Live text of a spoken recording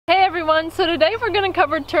everyone, so today we're going to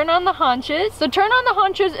cover turn on the haunches. So turn on the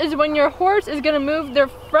haunches is when your horse is going to move their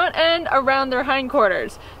front end around their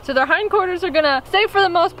hindquarters. So their hindquarters are going to stay for the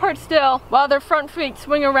most part still while their front feet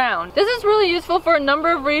swing around. This is really useful for a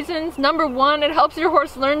number of reasons. Number one, it helps your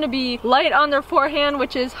horse learn to be light on their forehand,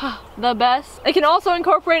 which is the best. It can also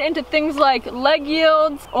incorporate into things like leg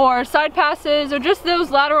yields or side passes or just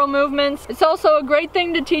those lateral movements. It's also a great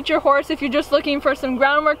thing to teach your horse if you're just looking for some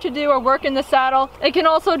groundwork to do or work in the saddle. It can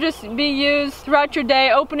also just be used throughout your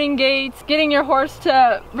day, opening gates, getting your horse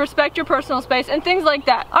to respect your personal space and things like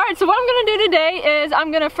that. Alright, so what I'm going to do today is I'm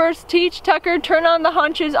going to first teach Tucker turn on the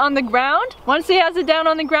haunches on the ground. Once he has it down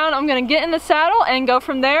on the ground, I'm going to get in the saddle and go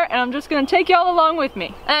from there, and I'm just going to take y'all along with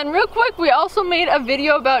me. And real quick, we also made a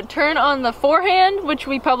video about turn on the forehand, which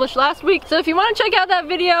we published last week. So if you want to check out that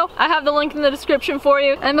video, I have the link in the description for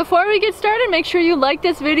you. And before we get started, make sure you like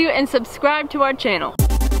this video and subscribe to our channel.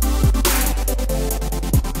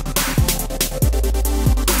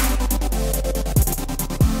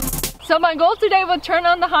 So my goal today with turn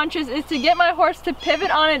on the haunches is to get my horse to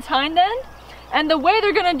pivot on its hind end. And the way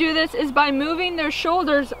they're going to do this is by moving their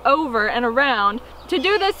shoulders over and around. To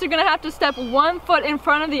do this, they're going to have to step one foot in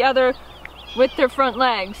front of the other with their front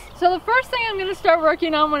legs. So the first thing I'm going to start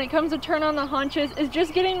working on when it comes to turn on the haunches is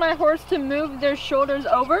just getting my horse to move their shoulders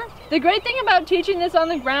over. The great thing about teaching this on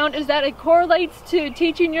the ground is that it correlates to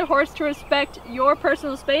teaching your horse to respect your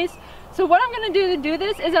personal space. So what I'm going to do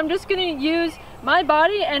this is I'm just going to use my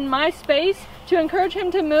body and my space to encourage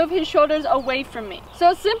him to move his shoulders away from me.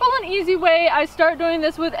 So a simple and easy way I start doing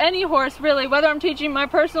this with any horse really, whether I'm teaching my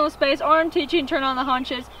personal space or I'm teaching turn on the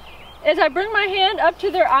haunches, is I bring my hand up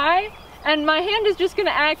to their eye, and my hand is just going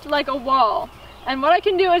to act like a wall. And what I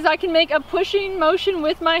can do is I can make a pushing motion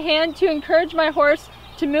with my hand to encourage my horse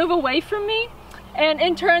to move away from me. And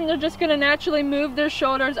in turn, they're just going to naturally move their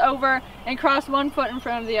shoulders over and cross one foot in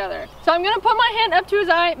front of the other. So I'm going to put my hand up to his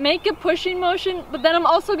eye, make a pushing motion, but then I'm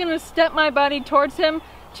also going to step my body towards him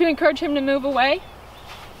to encourage him to move away.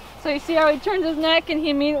 So you see how he turns his neck and he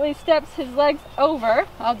immediately steps his legs over.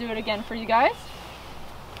 I'll do it again for you guys.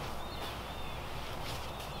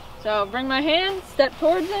 So bring my hand, step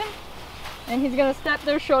towards him, and he's going to step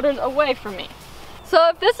their shoulders away from me. So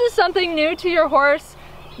if this is something new to your horse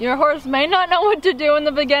may not know what to do in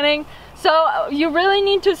the beginning, so you really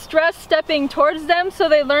need to stress stepping towards them so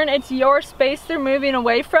they learn it's your space they're moving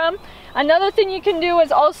away from. Another thing you can do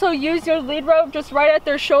is also use your lead rope just right at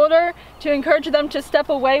their shoulder to encourage them to step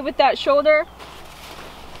away with that shoulder.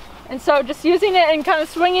 And so just using it and kind of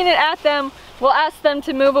swinging it at them will ask them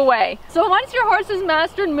to move away. So once your horse has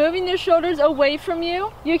mastered moving their shoulders away from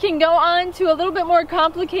you, you can go on to a little bit more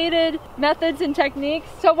complicated methods and techniques.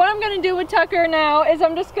 So what I'm going to do with Tucker now is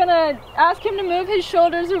I'm just going to ask him to move his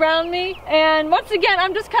shoulders around me. And once again,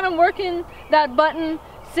 I'm just kind of working that button,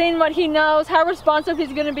 seeing what he knows, how responsive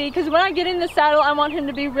he's going to be. Because when I get in the saddle, I want him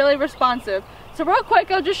to be really responsive. So real quick,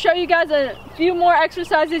 I'll just show you guys a few more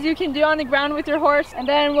exercises you can do on the ground with your horse, and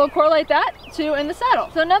then we'll correlate that to in the saddle.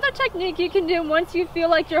 So another technique you can do once you feel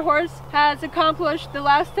like your horse has accomplished the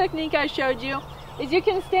last technique I showed you is you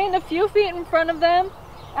can stand a few feet in front of them,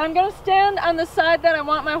 and I'm going to stand on the side that I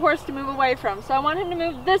want my horse to move away from. So I want him to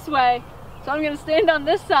move this way, so I'm going to stand on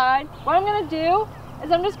this side. What I'm going to do is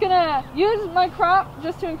I'm just going to use my crop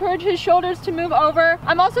just to encourage his shoulders to move over.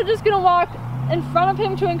 I'm also just going to walk in front of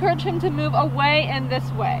him to encourage him to move away and this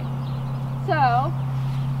way. So,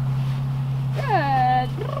 good.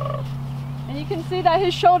 And you can see that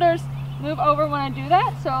his shoulders move over when I do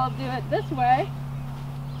that, so I'll do it this way.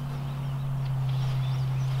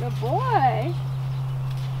 Good boy.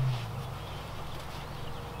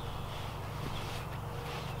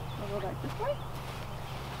 I'll go back this way.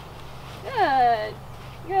 Good.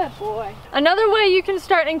 Good boy. Another way you can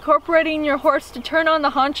start incorporating your horse to turn on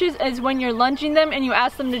the haunches is when you're lunging them and you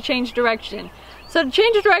ask them to change direction. So to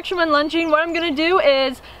change direction when lunging, what I'm going to do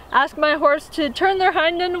is ask my horse to turn their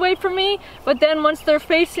hind end away from me, but then once they're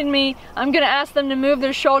facing me, I'm going to ask them to move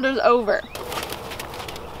their shoulders over. Good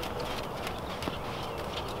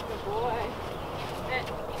boy.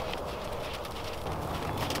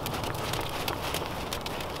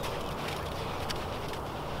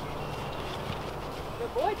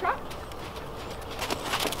 Good boy, trot.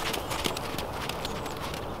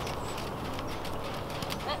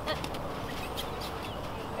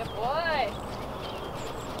 Good boy.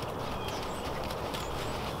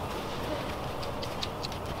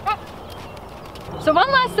 So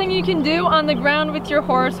one last thing you can do on the ground with your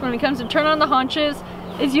horse when it comes to turn on the haunches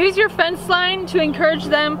is use your fence line to encourage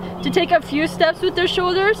them to take a few steps with their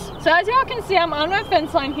shoulders. So as y'all can see, I'm on my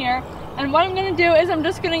fence line here, and what I'm going to do is I'm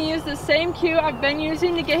just going to use the same cue I've been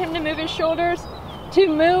using to get him to move his shoulders, to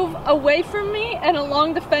move away from me and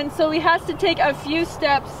along the fence, so he has to take a few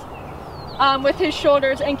steps with his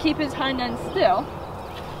shoulders and keep his hind end still.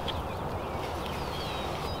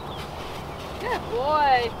 Good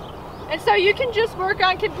boy. And so you can just work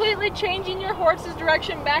on completely changing your horse's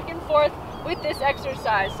direction back and forth with this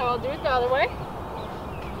exercise. So I'll do it the other way.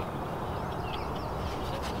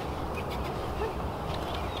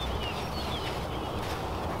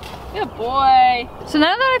 Good boy. So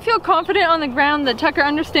now that I feel confident on the ground that Tucker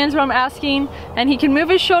understands what I'm asking and he can move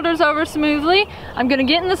his shoulders over smoothly, I'm gonna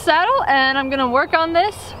get in the saddle and I'm gonna work on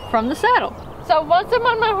this from the saddle. So once I'm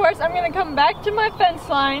on my horse, I'm gonna come back to my fence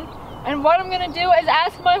line, and what I'm gonna do is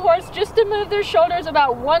ask my horse just to move their shoulders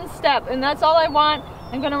about one step, and that's all I want.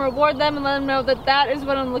 I'm gonna reward them and let them know that that is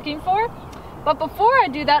what I'm looking for. But before I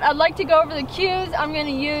do that, I'd like to go over the cues I'm gonna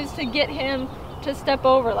use to get him to step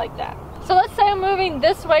over like that. So let's say I'm moving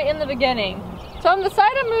this way in the beginning. So on the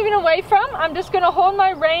side I'm moving away from, I'm just gonna hold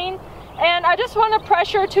my rein, and I just want to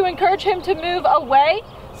pressure to encourage him to move away.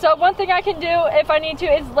 So one thing I can do if I need to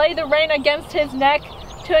is lay the rein against his neck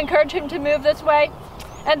to encourage him to move this way.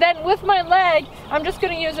 And then with my leg, I'm just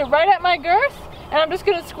gonna use it right at my girth, and I'm just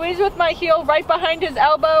gonna squeeze with my heel right behind his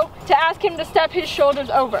elbow to ask him to step his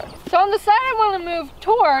shoulders over. So on the side I wanna move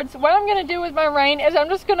towards, what I'm gonna do with my rein is I'm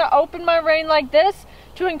just gonna open my rein like this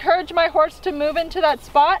to encourage my horse to move into that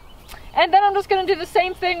spot. And then I'm just gonna do the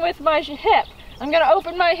same thing with my hip. I'm gonna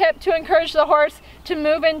open my hip to encourage the horse to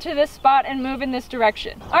move into this spot and move in this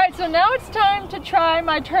direction. All right, so now it's time to try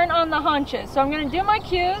my turn on the haunches. So I'm gonna do my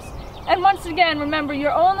cues, and once again, remember,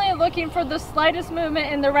 you're only looking for the slightest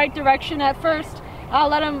movement in the right direction at first. I'll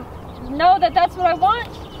let him know that that's what I want.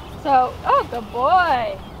 So, oh, good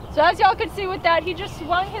boy. So as y'all could see with that, he just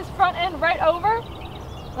swung his front end right over.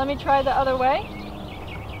 Let me try the other way.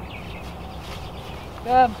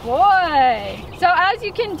 Good boy. So as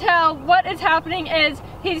you can tell, what is happening is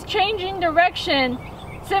he's changing direction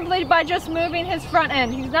simply by just moving his front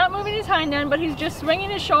end. He's not moving his hind end, but he's just swinging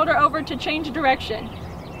his shoulder over to change direction.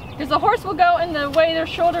 Because the horse will go in the way their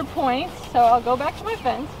shoulder points. So I'll go back to my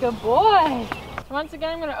fence. Good boy. So once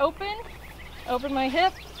again, I'm going to open my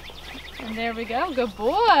hip. And there we go. Good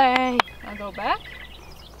boy. I'll go back.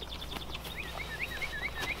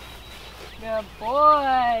 Good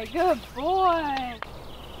boy. Good boy.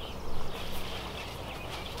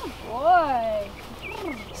 Good boy.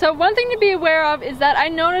 So one thing to be aware of is that I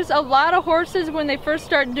notice a lot of horses when they first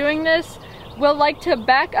start doing this will like to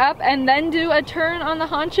back up and then do a turn on the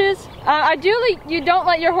haunches. Ideally, you don't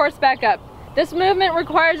let your horse back up. This movement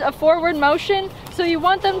requires a forward motion, so you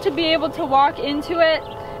want them to be able to walk into it.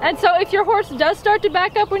 And so if your horse does start to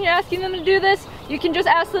back up when you're asking them to do this, you can just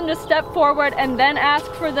ask them to step forward and then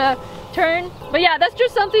ask for the turn. But yeah, that's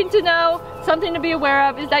just something to know, something to be aware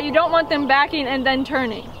of, is that you don't want them backing and then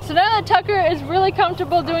turning. So now that Tucker is really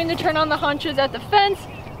comfortable doing the turn on the haunches at the fence,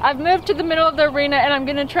 I've moved to the middle of the arena and I'm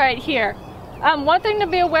gonna try it here. One thing to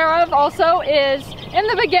be aware of also is, in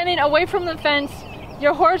the beginning, away from the fence,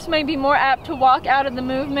 your horse may be more apt to walk out of the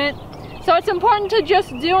movement. So it's important to just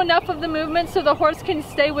do enough of the movement so the horse can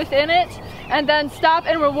stay within it, and then stop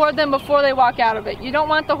and reward them before they walk out of it. You don't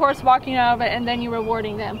want the horse walking out of it and then you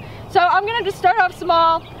rewarding them. So I'm gonna just start off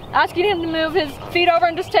small, asking him to move his feet over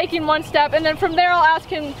and just taking one step, and then from there I'll ask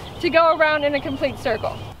him to go around in a complete circle.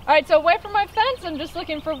 All right, so away from my fence, I'm just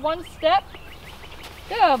looking for one step.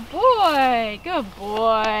 Good boy, good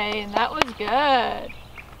boy, and that was good.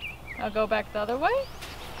 I'll go back the other way.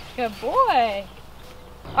 Good boy.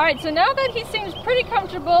 All right, so now that he seems pretty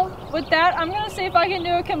comfortable with that, I'm gonna see if I can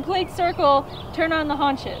do a complete circle, turn on the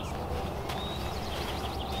haunches.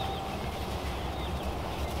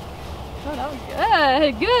 Oh, that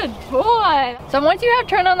was good, good boy. So once you have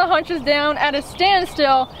turn on the haunches down at a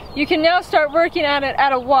standstill, you can now start working at it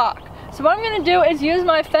at a walk. So what I'm gonna do is use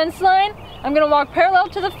my fence line. I'm gonna walk parallel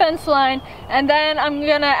to the fence line, and then I'm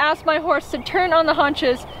gonna ask my horse to turn on the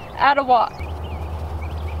haunches at a walk.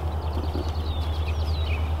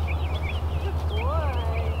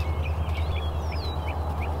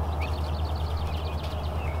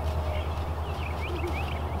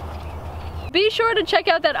 Be sure to check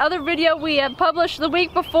out that other video we have published the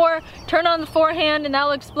week before, turn on the forehand, and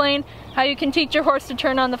that'll explain how you can teach your horse to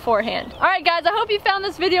turn on the forehand. Alright guys, I hope you found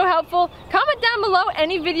this video helpful. Comment down below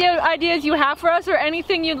any video ideas you have for us or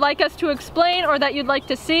anything you'd like us to explain or that you'd like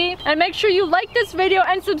to see. And make sure you like this video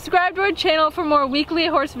and subscribe to our channel for more weekly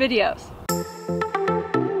horse videos.